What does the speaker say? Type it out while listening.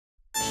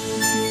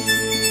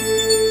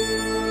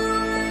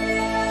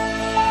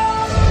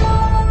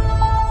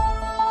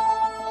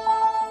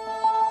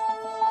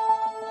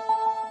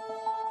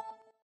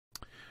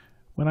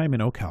I'm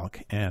in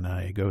O-Calc and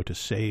I go to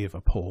save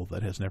a poll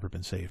that has never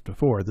been saved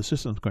before, the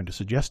system is going to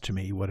suggest to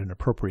me what an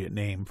appropriate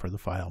name for the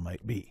file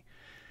might be.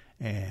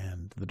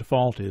 And the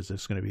default is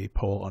it's going to be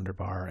poll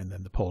underbar and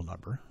then the poll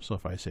number. So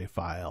if I say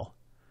file,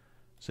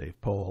 save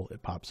poll,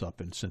 it pops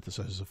up and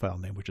synthesizes a file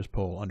name, which is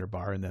poll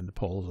underbar and then the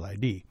poll's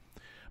ID.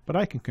 But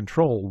I can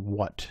control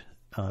what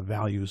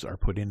values are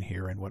put in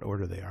here and what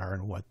order they are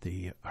and what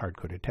the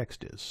hard-coded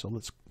text is. So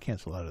let's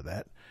cancel out of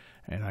that.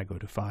 And I go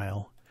to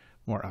File,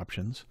 More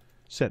Options,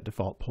 Set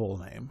Default Poll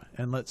Name.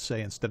 And let's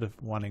say instead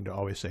of wanting to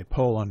always say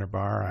poll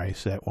underbar, I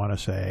want to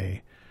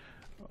say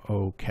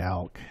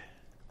O-Calc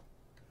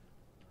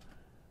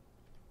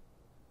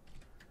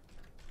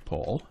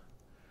poll.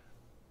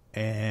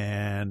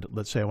 And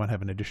let's say I want to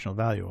have an additional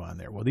value on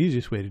there. Well, the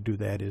easiest way to do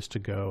that is to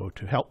go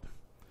to Help.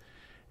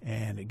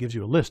 And it gives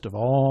you a list of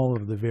all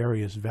of the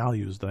various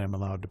values that I'm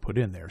allowed to put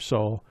in there.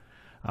 So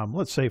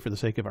let's say for the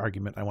sake of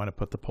argument, I want to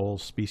put the poll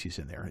species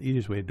in there. The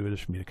easiest way to do it is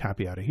for me to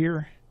copy out of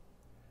here.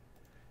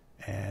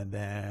 And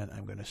then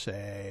I'm going to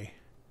say,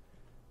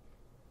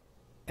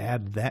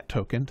 add that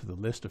token to the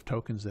list of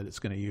tokens that it's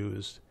going to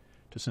use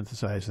to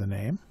synthesize the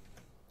name.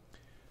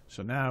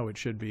 So now it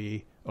should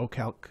be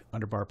O-Calc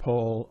underbar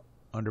poll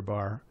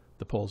underbar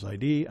the poll's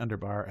ID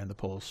underbar and the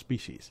poll's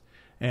species.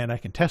 And I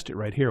can test it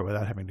right here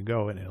without having to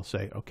go, and it'll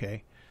say,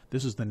 okay,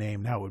 this is the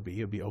name now it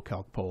would be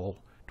O-Calc poll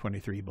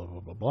 23 blah, blah,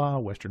 blah, blah,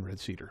 Western Red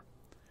Cedar.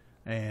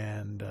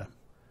 And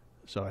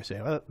so I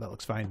say, well, that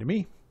looks fine to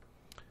me.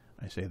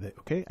 I say that,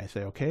 okay, I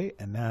say okay,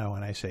 and now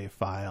when I say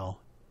file,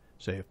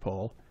 save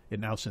poll, it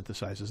now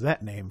synthesizes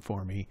that name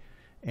for me.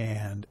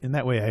 And in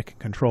that way I can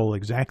control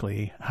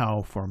exactly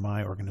how for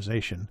my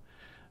organization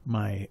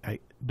my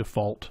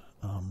default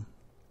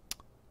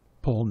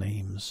poll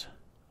names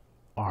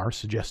are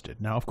suggested.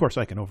 Now, of course,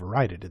 I can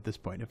override it at this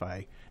point. If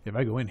I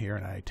go in here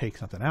and I take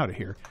something out of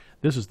here,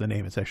 this is the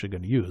name it's actually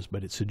going to use,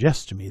 but it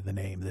suggests to me the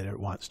name that it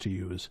wants to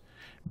use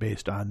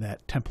based on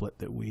that template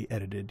that we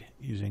edited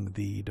using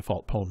the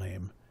default poll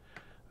name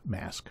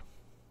mask.